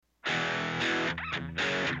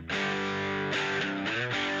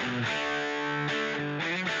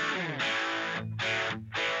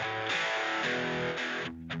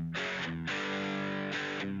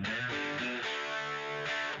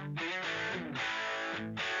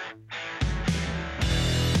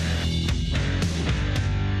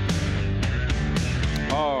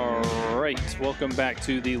right, welcome back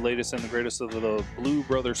to the latest and the greatest of the Blue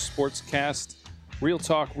Brothers Sportscast. Real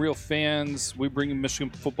talk, real fans. We bring you Michigan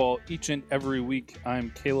football each and every week. I'm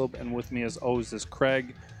Caleb, and with me as always is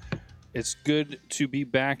Craig. It's good to be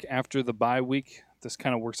back after the bye week. This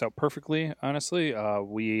kind of works out perfectly, honestly.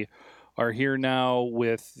 We are here now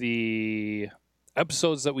with the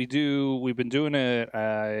episodes that we do. We've been doing it,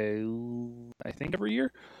 I think, every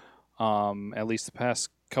year, at least the past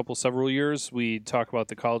several years. We talk about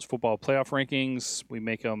the college football playoff rankings. We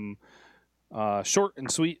make them short and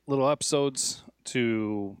sweet little episodes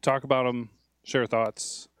to talk about them, share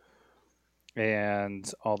thoughts, and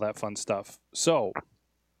all that fun stuff. So,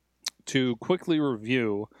 to quickly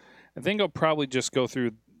review, I think I'll probably just go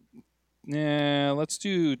through, let's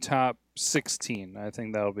do top 16. I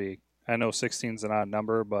think that'll be, I know 16 is an odd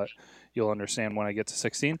number, but you'll understand when I get to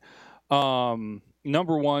 16.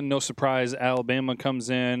 Number one, no surprise, Alabama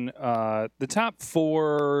comes in. The top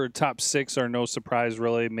four, top six are no surprise,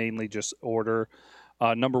 really, mainly just order.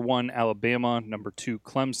 Number one, Alabama. Number two,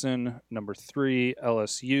 Clemson. Number three,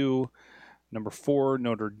 LSU. Number four,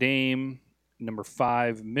 Notre Dame. Number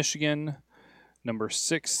five, Michigan. Number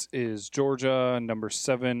six is Georgia. Number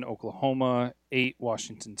seven, Oklahoma. 8,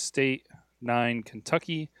 Washington State. 9,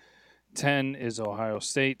 Kentucky. 10 is Ohio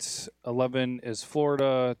State, 11 is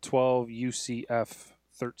Florida, 12 UCF,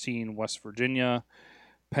 13 West Virginia,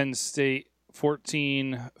 Penn State,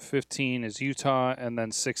 14, 15 is Utah, and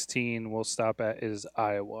then 16 we'll stop at is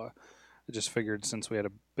Iowa. I just figured since we had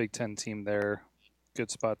a Big Ten team there,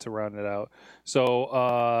 good spot to round it out.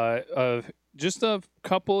 So just a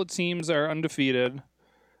couple of teams are undefeated,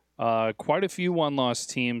 quite a few one-loss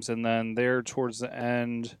teams, and then there towards the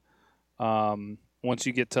end, once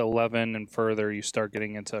you get to 11 and further, you start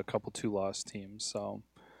getting into a couple two-loss teams. So,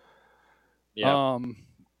 yeah.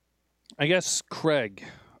 I guess, Craig,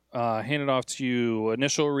 hand it off to you.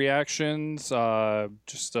 Initial reactions,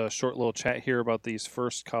 just a short little chat here about these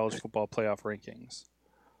first college football playoff rankings.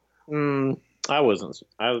 I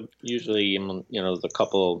usually, there's a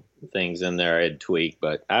couple things in there I'd tweak,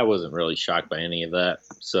 but I wasn't really shocked by any of that.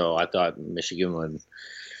 So I thought Michigan would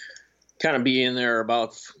kind of be in there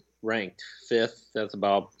about ranked 5th. That's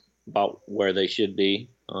about where they should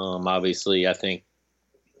be. Obviously, I think,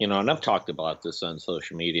 and I've talked about this on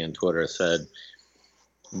social media and Twitter, said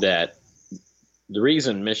that the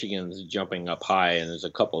reason Michigan's jumping up high, and there's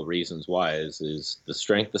a couple of reasons why, is the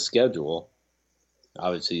strength of schedule.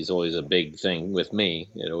 Obviously, is always a big thing with me.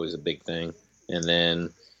 It's always a big thing. And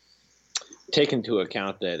then take into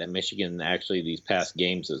account that at Michigan, actually, these past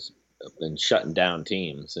games has been shutting down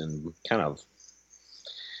teams and kind of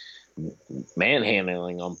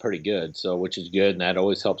manhandling them pretty good, so which is good, and that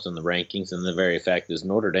always helps in the rankings. And the very fact is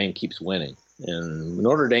Notre Dame keeps winning, and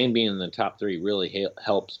Notre Dame being in the top 3 really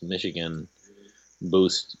helps Michigan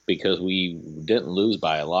boost, because we didn't lose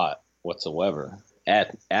by a lot whatsoever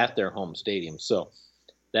at their home stadium, so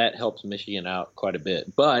that helps Michigan out quite a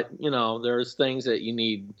bit. But there's things that you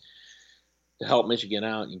need to help Michigan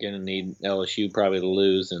out. You're going to need LSU probably to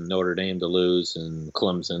lose, and Notre Dame to lose, and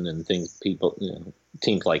Clemson, and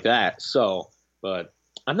teams like that. So, but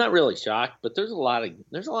I'm not really shocked. But there's a lot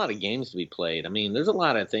of games to be played. I mean, there's a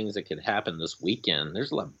lot of things that could happen this weekend.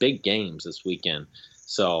 There's a lot of big games this weekend.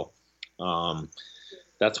 So,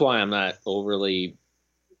 that's why I'm not overly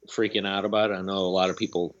freaking out about it. I know a lot of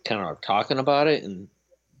people kind of are talking about it and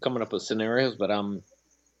coming up with scenarios, but a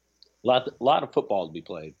lot of football to be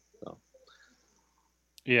played. So.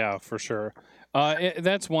 Yeah, for sure.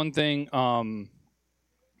 That's one thing.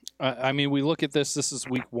 I mean, we look at this. This is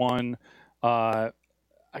week 1.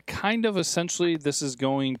 Kind of essentially, this is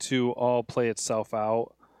going to all play itself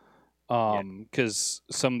out because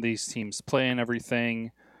some of these teams play and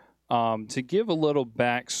everything. To give a little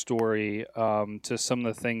backstory to some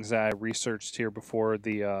of the things that I researched here before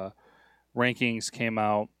the rankings came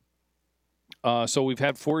out. So we've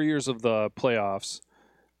had 4 years of the playoffs.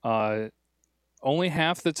 Only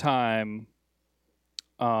half the time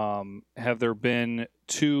have there been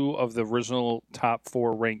 2 of the original top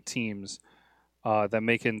 4 ranked teams that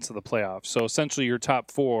make it into the playoffs. So essentially your top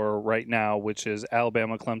 4 right now, which is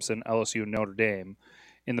Alabama, Clemson, LSU, and Notre Dame,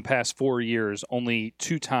 in the past 4 years, only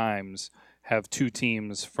 2 times have 2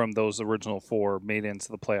 teams from those original 4 made it into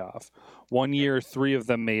the playoff. 1 year, 3 of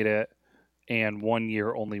them made it, and 1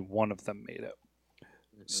 year, only 1 of them made it.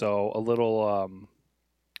 Mm-hmm. So a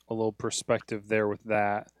little perspective there with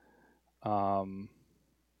that.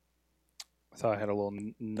 I thought I had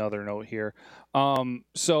another note here. There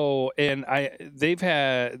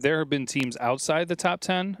have been teams outside the top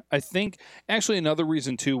 10. I think actually another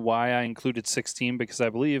reason too why I included 16, because I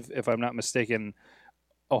believe, if I'm not mistaken,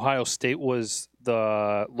 Ohio State was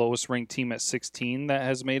the lowest ranked team at 16 that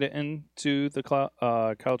has made it into the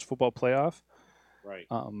college football playoff. Right.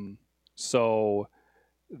 So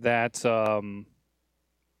that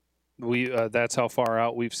that's how far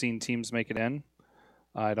out we've seen teams make it in.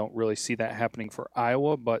 I don't really see that happening for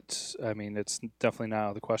Iowa, but I mean it's definitely not out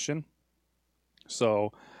of the question.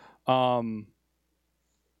 So,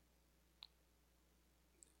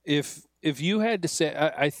 if you had to say,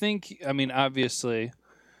 I think, I mean, obviously,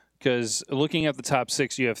 because looking at the top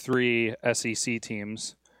 6, you have 3 SEC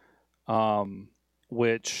teams,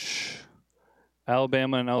 which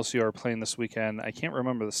Alabama and LSU are playing this weekend. I can't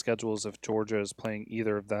remember the schedules if Georgia is playing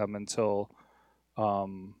either of them until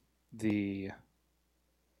Did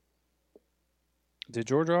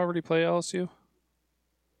Georgia already play LSU?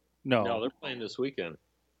 No, they're playing this weekend.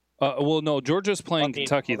 Well, no, Georgia's playing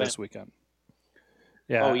Kentucky this weekend.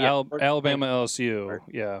 Yeah, Alabama, LSU.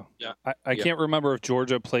 Yeah. I can't remember if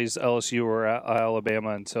Georgia plays LSU or Alabama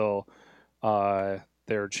until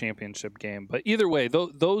their championship game. But either way,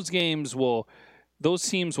 those teams will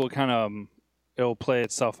kind of it'll play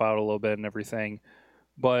itself out a little bit and everything.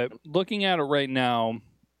 But looking at it right now,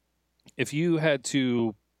 if you had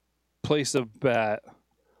to place a bet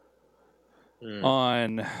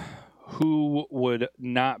on who would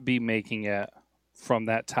not be making it from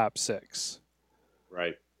that top 6.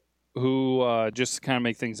 Right. Who just to kind of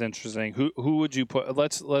make things interesting? Who would you put?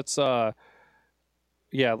 Let's have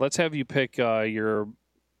you pick your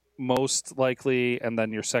most likely and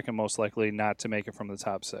then your second most likely not to make it from the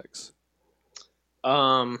top 6.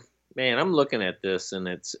 Man, I'm looking at this and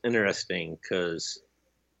it's interesting because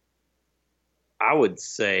I would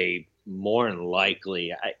say more than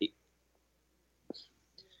likely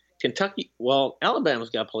Kentucky. Well,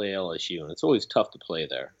 Alabama's got to play LSU, and it's always tough to play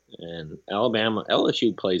there. And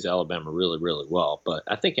LSU plays Alabama really, really well, but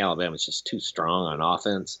I think Alabama's just too strong on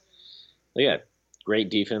offense. They got great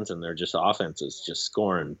defense, and their just offense is just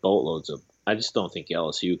scoring boatloads of. I just don't think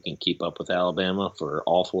LSU can keep up with Alabama for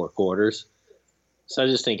all 4 quarters. So I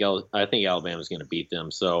think Alabama's going to beat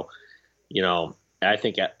them. So, I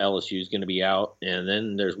think LSU is going to be out, and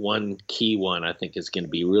then there's one key one I think is going to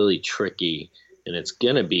be really tricky, and it's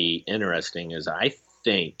going to be interesting. Is I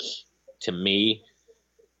think, to me,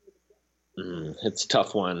 it's a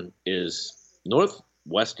tough one. Is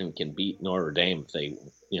Northwestern can beat Notre Dame if they,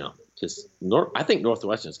 because I think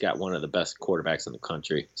Northwestern's got one of the best quarterbacks in the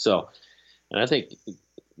country. So, and I think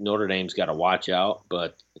Notre Dame's got to watch out,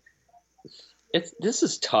 but this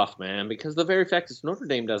is tough, man, because the very fact is Notre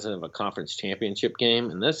Dame doesn't have a conference championship game,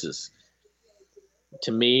 and this is,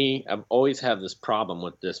 to me, I've always had this problem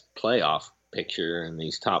with this playoff picture and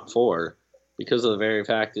these top 4 because of the very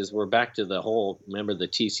fact is we're back to the whole, remember the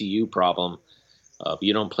TCU problem of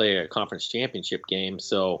you don't play a conference championship game,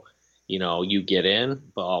 so, you get in.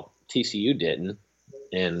 Well, TCU didn't,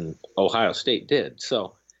 and Ohio State did.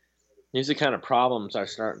 So these are the kind of problems I'm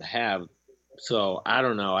starting to have. So I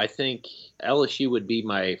don't know. I think LSU would be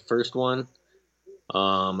my first one,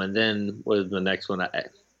 and then what is the next one?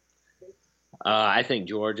 I think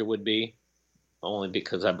Georgia would be, only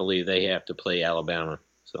because I believe they have to play Alabama.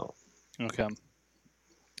 So okay,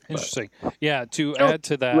 interesting. Yeah. To add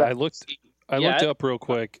to that, I looked up real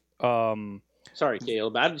quick. Sorry,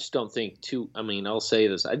 Caleb. I just don't think I'll say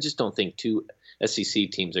this. I just don't think 2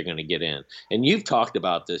 SEC teams are going to get in. And you've talked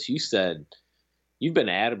about this. You said. You've been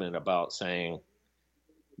adamant about saying,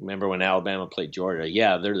 remember when Alabama played Georgia?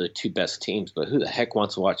 Yeah, they're the 2 best teams, but who the heck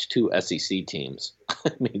wants to watch 2 SEC teams?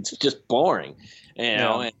 I mean, it's just boring,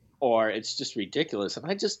 or it's just ridiculous. And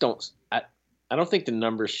I just don't. I don't think the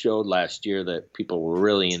numbers showed last year that people were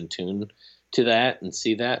really in tune to that and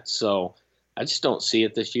see that. So I just don't see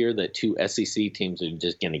it this year that 2 SEC teams are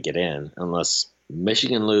just going to get in unless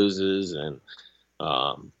Michigan loses and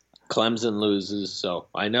Clemson loses. So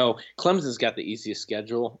I know Clemson's got the easiest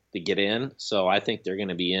schedule to get in, so I think they're going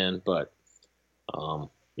to be in. But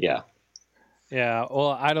yeah.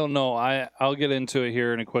 Well, I don't know. I'll get into it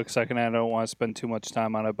here in a quick second. I don't want to spend too much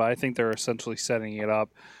time on it, but I think they're essentially setting it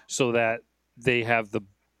up so that they have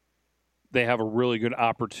a really good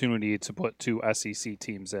opportunity to put 2 SEC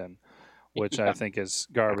teams in, which I think is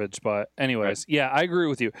garbage. But anyways, I agree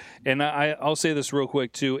with you. And I'll say this real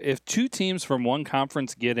quick too. If 2 teams from one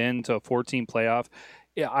conference get into a 14 playoff,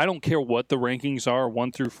 I don't care what the rankings are,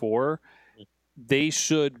 1 through 4, they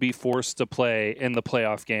should be forced to play in the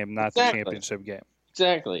playoff game, not the championship game.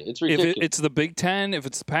 Exactly. It's ridiculous. If it's the Big Ten, if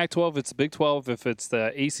it's the Pac-12, it's the Big 12, if it's the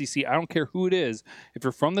ACC, I don't care who it is. If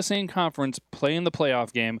you're from the same conference, play in the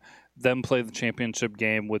playoff game, then play the championship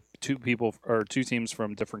game with 2 teams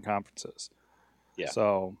from different conferences.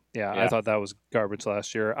 So, Yeah. I thought that was garbage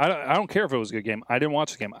last year. I don't care if it was a good game. I didn't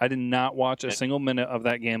watch the game. I did not watch a single minute of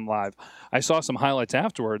that game live. I saw some highlights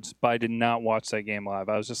afterwards, but I did not watch that game live.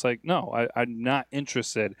 I was just like, no, I'm not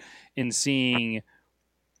interested in seeing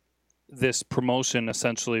this promotion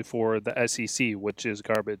essentially for the SEC, which is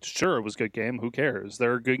garbage. Sure, it was a good game. Who cares?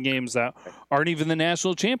 There are good games that aren't even the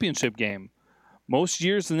national championship game. Most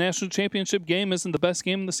years, the national championship game isn't the best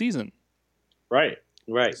game of the season. Right.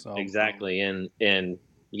 So, exactly. And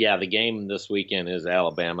yeah, the game this weekend is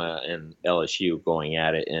Alabama and LSU going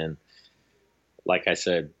at it. And like I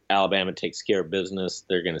said, Alabama takes care of business.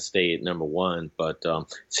 They're going to stay at number one. But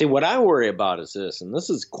see, what I worry about is this, and this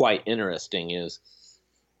is quite interesting, is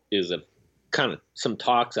a kind of some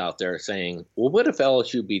talks out there saying, well, what if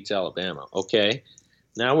LSU beats Alabama? Okay.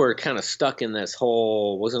 Now we're kind of stuck in this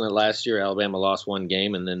whole, wasn't it last year Alabama lost one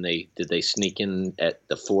game and then they sneak in at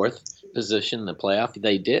the fourth position in the playoff?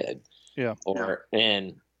 They did. Yeah.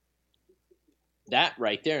 And that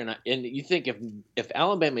right there, and you think if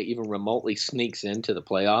Alabama even remotely sneaks into the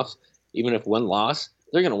playoffs, even if one loss,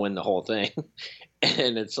 they're going to win the whole thing.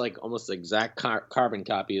 And it's like almost the exact carbon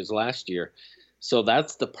copy as last year. So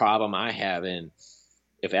that's the problem I have in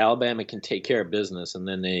if Alabama can take care of business and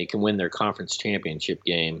then they can win their conference championship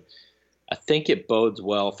game. I think it bodes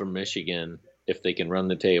well for Michigan if they can run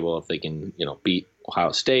the table, if they can, beat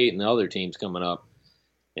Ohio State and the other teams coming up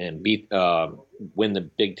and win the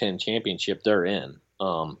Big Ten championship, they're in.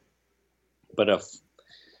 But if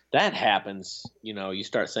that happens, you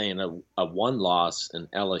start saying a one loss and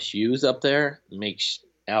LSU's up there makes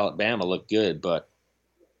Alabama look good, but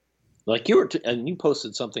like and you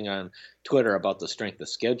posted something on Twitter about the strength of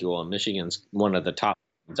schedule, and Michigan's one of the top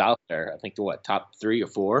ones out there. I think top 3 or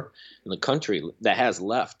 4 in the country that has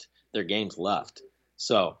their games left.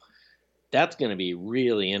 So that's going to be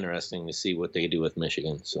really interesting to see what they do with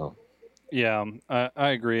Michigan. So yeah, I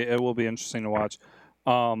agree. It will be interesting to watch.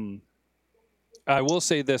 I will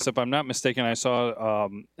say this, if I'm not mistaken, I saw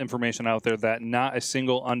information out there that not a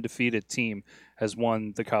single undefeated team has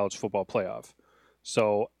won the college football playoff.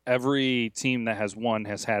 So every team that has won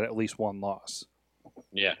has had at least one loss.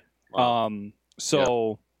 Yeah. Wow.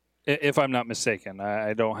 If I'm not mistaken,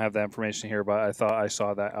 I don't have that information here, but I thought I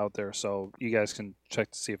saw that out there. So you guys can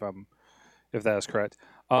check to see if that is correct.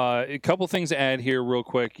 A couple things to add here real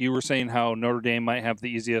quick. You were saying how Notre Dame might have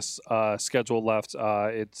the easiest schedule left.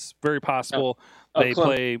 It's very possible they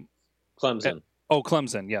play Clemson.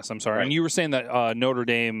 Clemson. Yes, I'm sorry. Right. And you were saying that Notre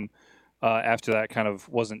Dame after that kind of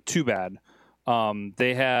wasn't too bad.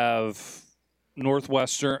 They have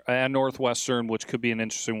Northwestern, which could be an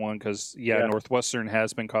interesting one because Northwestern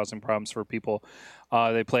has been causing problems for people.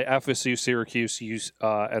 They play FSU, Syracuse,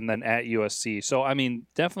 and then at USC. So I mean,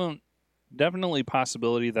 definitely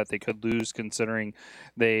possibility that they could lose, considering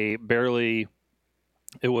they barely.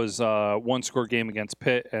 It was a one-score game against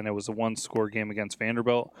Pitt, and it was a one-score game against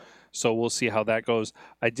Vanderbilt. So we'll see how that goes.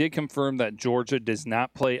 I did confirm that Georgia does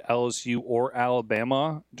not play LSU or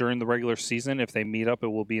Alabama during the regular season. If they meet up, it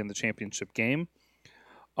will be in the championship game.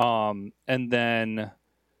 And then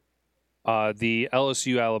the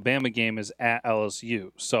LSU-Alabama game is at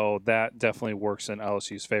LSU. So that definitely works in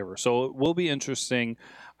LSU's favor. So it will be interesting.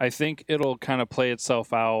 I think it'll kind of play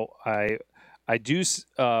itself out. I do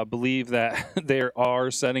believe that they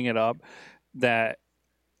are setting it up that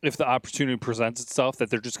if the opportunity presents itself, that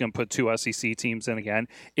they're just going to put 2 SEC teams in again.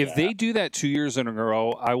 If they do that 2 years in a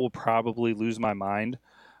row, I will probably lose my mind.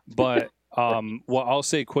 But what I'll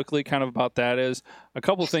say quickly kind of about that is a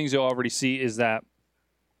couple things you'll already see is that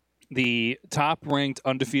the top-ranked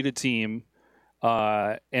undefeated team,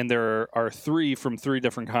 and there are 3 from 3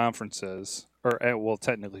 different conferences, or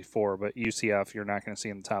technically 4, but UCF you're not going to see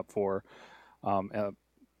in the top 4.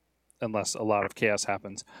 Unless a lot of chaos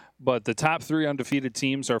happens. But the top 3 undefeated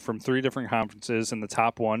teams are from 3 different conferences, and the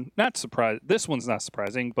top one, this one's not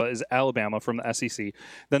surprising, but is Alabama from the SEC.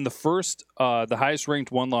 Then the highest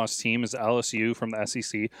ranked 1-loss team is LSU from the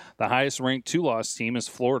SEC. The highest ranked 2-loss team is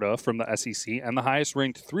Florida from the SEC. And the highest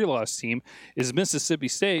ranked 3-loss team is Mississippi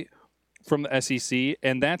State from the SEC,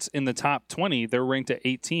 and that's in the top 20. They're ranked at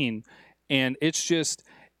 18, and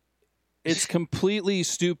it's completely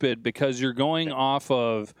stupid because you're going off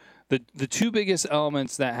of the 2 biggest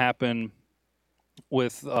elements that happen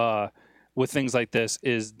with things like this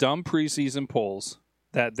is dumb preseason polls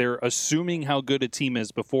that they're assuming how good a team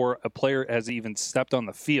is before a player has even stepped on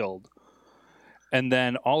the field, and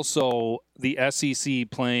then also the SEC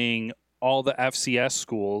playing all the FCS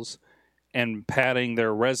schools and padding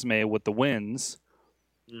their resume with the wins.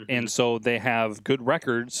 And so they have good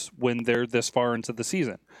records when they're this far into the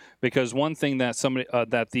season. Because one thing that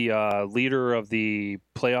the leader of the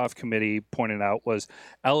playoff committee pointed out was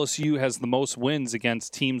LSU has the most wins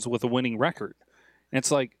against teams with a winning record. And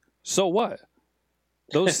it's like, so what?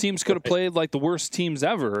 Those teams could have played like the worst teams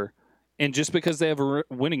ever, and just because they have a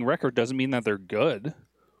winning record doesn't mean that they're good.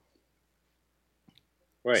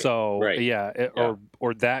 Right. So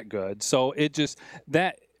or that good. So it just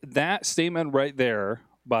that statement right there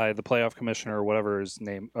by the playoff commissioner or whatever his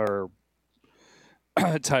name or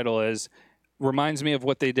title is reminds me of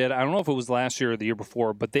what they did. I don't know if it was last year or the year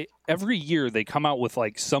before, but every year they come out with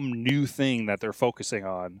like some new thing that they're focusing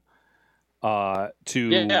on.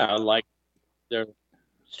 Like their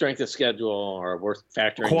strength of schedule or worth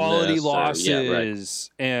factoring quality this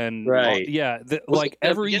losses and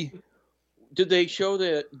did they show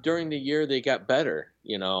that during the year they got better,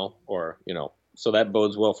 so that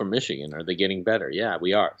bodes well for Michigan. Are they getting better? Yeah,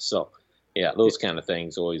 we are. So those kind of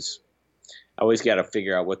things always got to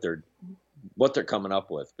figure out what they're coming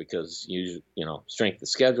up with, because strength of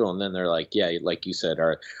schedule, and then they're like, like you said,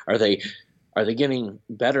 are they getting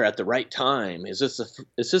better at the right time? Is this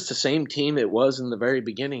the same team it was in the very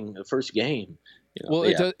beginning, the first game?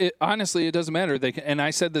 Honestly, it doesn't matter. They can, and I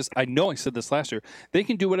said this last year. They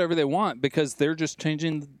can do whatever they want because they're just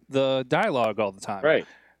changing the dialogue all the time. Right.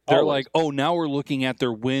 They're always. Like, oh, now we're looking at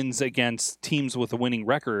their wins against teams with a winning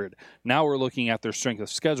record. Now we're looking at their strength of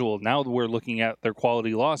schedule. Now we're looking at their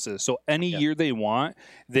quality losses. So any year they want,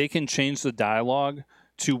 they can change the dialogue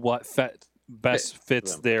to what best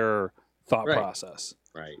fits their thought process.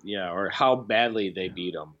 Right. Yeah. Or how badly they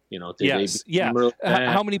beat them.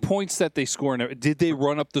 How many points that they score? Did they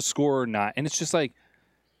run up the score or not? And it's just like,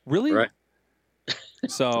 really? Right.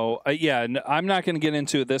 So, I'm not going to get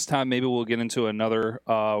into it this time. Maybe we'll get into another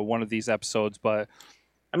one of these episodes. But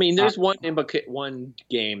I mean, there's one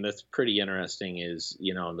game that's pretty interesting is,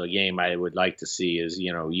 the game I would like to see is,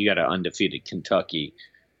 you got an undefeated Kentucky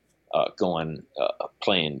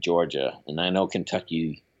playing Georgia. And I know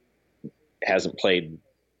Kentucky hasn't played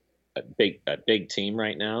a big team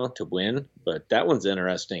right now to win, but that one's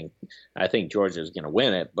interesting. I think Georgia's going to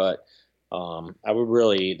win it, but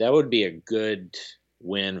that would be a good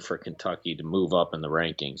win for Kentucky to move up in the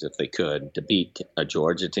rankings if they could, to beat a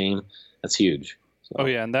Georgia team. That's huge. So. Oh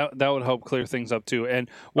yeah, and that would help clear things up too. And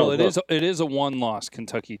it is a one-loss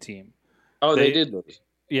Kentucky team. Oh, they did lose.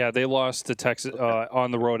 Yeah, they lost to Texas on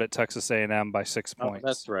the road at Texas A&M by 6 points.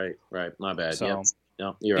 That's right. Right, my bad. So,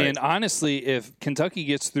 No, you're right. And honestly, if Kentucky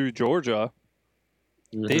gets through Georgia,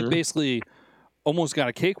 they basically almost got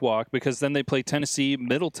a cakewalk, because then they play Tennessee,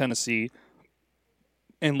 Middle Tennessee,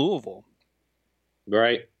 and Louisville.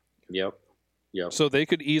 Right. Yep. So they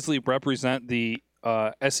could easily represent the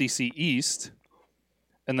SEC East,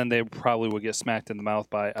 and then they probably would get smacked in the mouth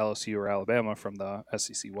by LSU or Alabama from the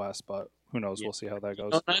SEC West, but who knows? Yeah. We'll see how that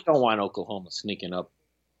goes. I don't want Oklahoma sneaking up,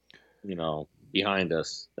 behind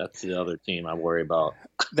us. That's the other team I worry about.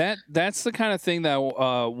 That's the kind of thing that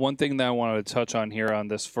one thing that I wanted to touch on here on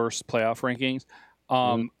this first playoff rankings.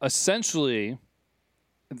 Essentially,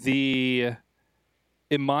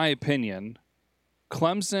 in my opinion,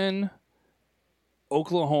 Clemson,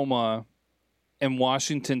 Oklahoma, and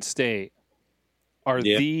Washington State are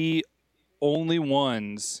the only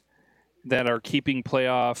ones that are keeping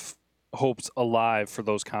playoff hopes alive for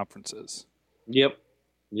those conferences. Yep.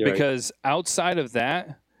 Because outside of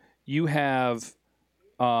that, you have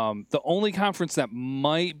the only conference that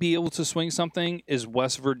might be able to swing something is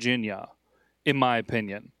West Virginia, in my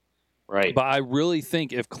opinion. Right. But I really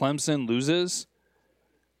think if Clemson loses,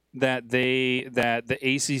 that the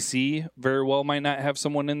ACC very well might not have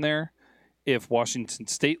someone in there. If Washington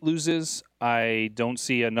State loses, I don't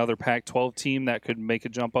see another Pac-12 team that could make a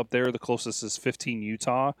jump up there. The closest is 15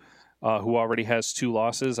 Utah, who already has 2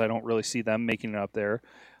 losses. I don't really see them making it up there.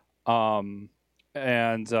 And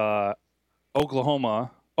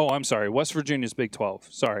Oklahoma. Oh, I'm sorry. West Virginia's Big 12.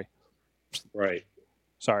 Sorry. Right.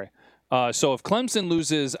 Sorry. So if Clemson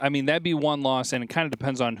loses, I mean, that'd be one loss, and it kind of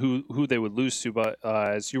depends on who they would lose to. But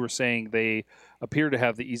as you were saying, they appear to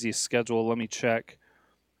have the easiest schedule. Let me check.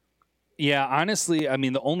 Yeah, honestly, I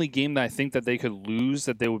mean, the only game that I think that they could lose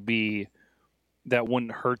that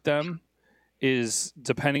wouldn't hurt them is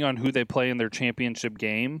depending on who they play in their championship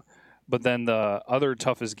game. But then the other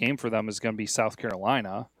toughest game for them is going to be South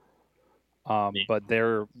Carolina. But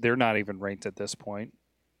they're not even ranked at this point.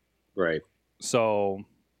 Right. So,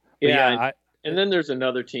 and then there's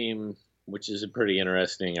another team which is pretty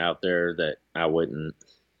interesting out there that I wouldn't,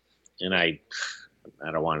 and I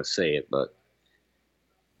don't want to say it, but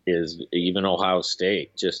is even Ohio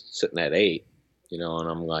State just sitting at 8, and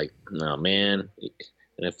I'm like, no, man,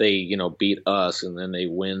 And if they, beat us and then they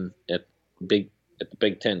win big at the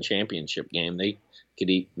Big Ten championship game, they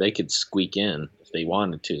could squeak in if they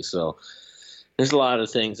wanted to. So there's a lot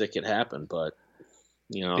of things that could happen, but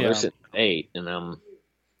they're sitting at 8, and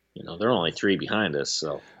they're only 3 behind us.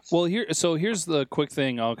 So here's the quick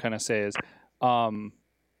thing I'll kind of say is,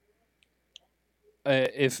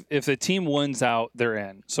 if the team wins out, they're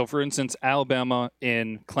in. So for instance, Alabama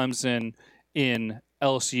in, Clemson in,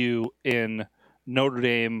 LSU in, Notre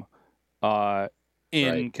Dame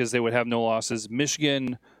in, because they would have no losses.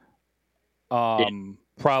 Michigan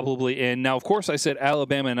probably in. Now, of course, I said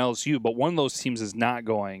Alabama and LSU, but one of those teams is not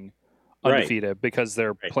going undefeated because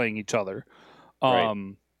they're playing each other.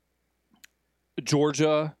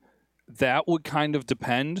 Georgia, that would kind of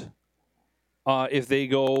depend if they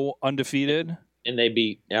go undefeated. And they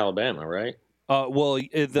beat Alabama, right? Well,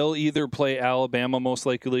 they'll either play Alabama most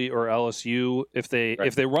likely or LSU. If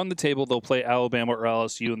they run the table, they'll play Alabama or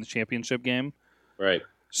LSU in the championship game. Right.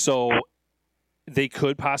 So they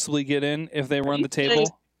could possibly get in if they run the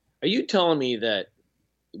table. Are you telling me that?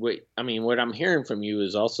 What I'm hearing from you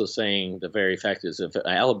is also saying the very fact is if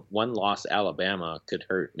one loss Alabama could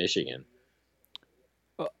hurt Michigan.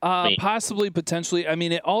 Possibly, potentially. I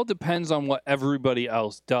mean, it all depends on what everybody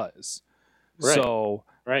else does. Right. So,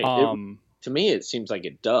 to me, it seems like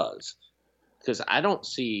it does, because I don't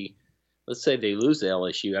see. Let's say they lose to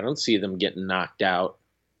LSU, I don't see them getting knocked out.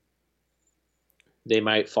 They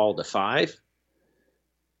might fall to 5,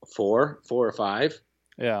 4 or 5.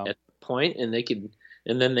 Yeah. At the point, and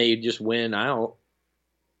then they just win out,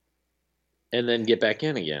 and then get back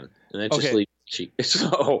in again, and then just leave.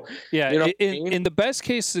 So yeah, in the best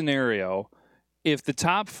case scenario, if the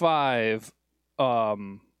top 5,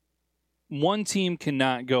 one team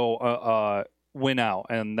cannot go win out,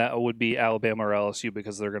 and that would be Alabama or LSU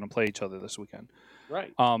because they're going to play each other this weekend.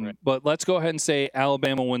 Right. But let's go ahead and say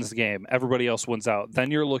Alabama wins the game. Everybody else wins out. Then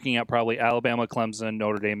you're looking at probably Alabama, Clemson,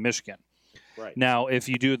 Notre Dame, Michigan. Right. Now, if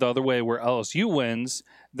you do it the other way where LSU wins,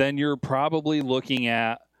 then you're probably looking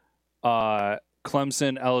at Clemson,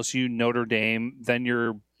 LSU, Notre Dame. Then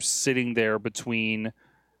you're sitting there between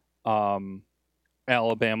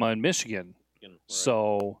Alabama and Michigan. Right.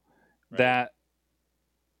 So that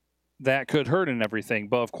could hurt and everything.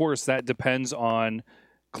 But, of course, that depends on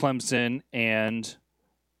Clemson and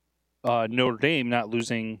Notre Dame not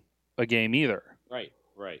losing a game either. Right.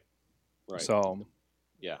 So,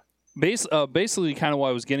 yeah. Basically, kind of what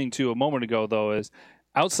I was getting to a moment ago, though, is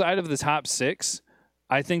outside of the top 6,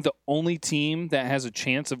 I think the only team that has a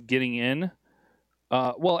chance of getting in,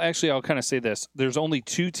 well, actually, I'll kind of say this. There's only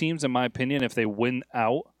 2 teams, in my opinion, if they win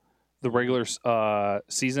out the regular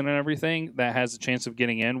season and everything, that has a chance of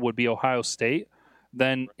getting in would be Ohio State.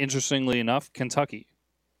 Then, interestingly enough, Kentucky.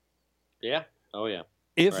 Yeah. Oh, yeah.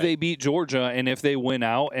 If they beat Georgia and if they win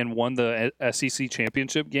out and won the SEC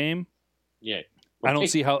championship game, yeah, I don't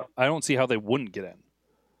see how they wouldn't get in.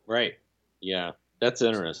 Right. Yeah, that's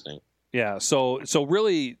interesting. Yeah. So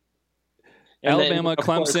really, and Alabama, then,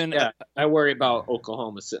 Clemson. Course, I worry about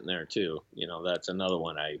Oklahoma sitting there too. That's another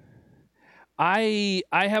one I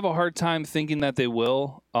have a hard time thinking that they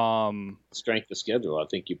will. Strength of schedule. I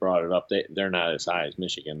think you brought it up. They're not as high as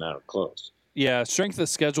Michigan. Not close. Yeah, strength of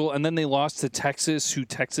schedule, and then they lost to Texas, who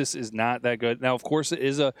Texas is not that good. Now, of course, it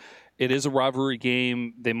is a rivalry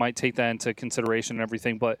game. They might take that into consideration and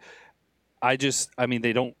everything, but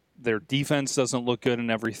their defense doesn't look good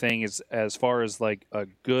and everything. As far as like a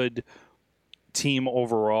good team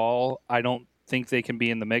overall, I don't think they can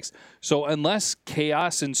be in the mix. So unless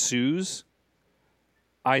chaos ensues,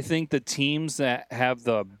 I think the teams that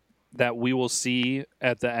we will see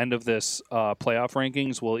at the end of this playoff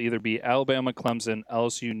rankings will either be Alabama, Clemson,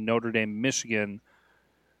 LSU, Notre Dame, Michigan,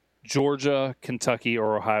 Georgia, Kentucky,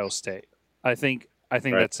 or Ohio State. I think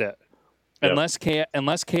that's it. Yep.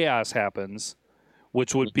 Unless chaos happens,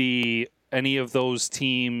 which would be any of those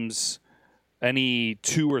teams, any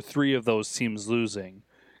 2 or 3 of those teams losing,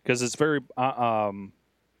 because it's very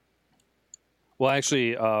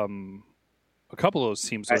a couple of those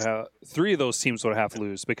teams would have 3 of those teams would have to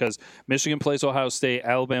lose because Michigan plays Ohio State,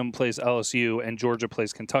 Alabama plays LSU, and Georgia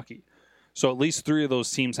plays Kentucky. So at least 3 of those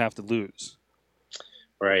teams have to lose.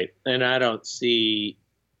 Right, and I don't see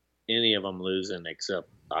any of them losing except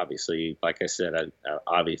obviously, like I said,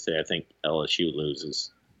 I think LSU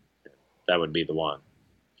loses. That would be the one.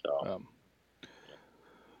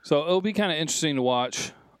 So it'll be kind of interesting to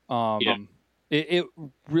watch. It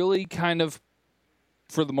really kind of,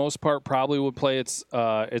 for the most part, probably would play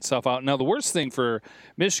itself out. Now, the worst thing for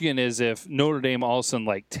Michigan is if Notre Dame all of a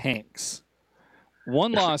sudden tanks.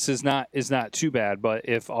 One loss is not too bad, but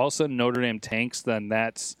if all of a sudden Notre Dame tanks, then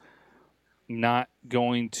that's not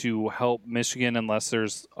going to help Michigan unless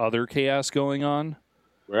there's other chaos going on.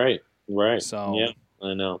 Right. So yeah,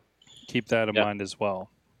 I know. Keep that in mind as well.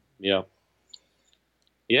 Yeah.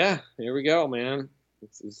 Yeah, here we go, man.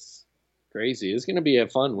 This is crazy. It's going to be a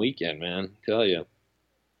fun weekend, man. I tell you.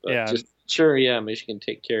 But just sure, Michigan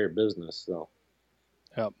take care of business. So.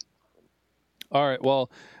 Yep. All right. Well,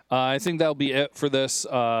 I think that'll be it for this.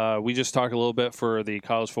 We just talked a little bit for the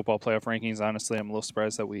college football playoff rankings. Honestly, I'm a little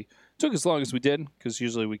surprised that we took as long as we did because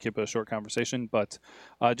usually we keep a short conversation. But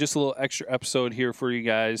just a little extra episode here for you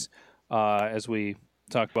guys as we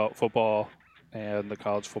talk about football and the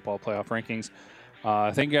college football playoff rankings.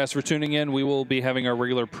 Thank you guys for tuning in. We will be having our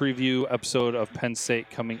regular preview episode of Penn State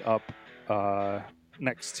coming up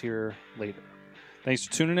next here later. Thanks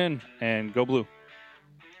for tuning in, and go Blue.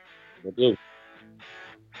 Go Blue.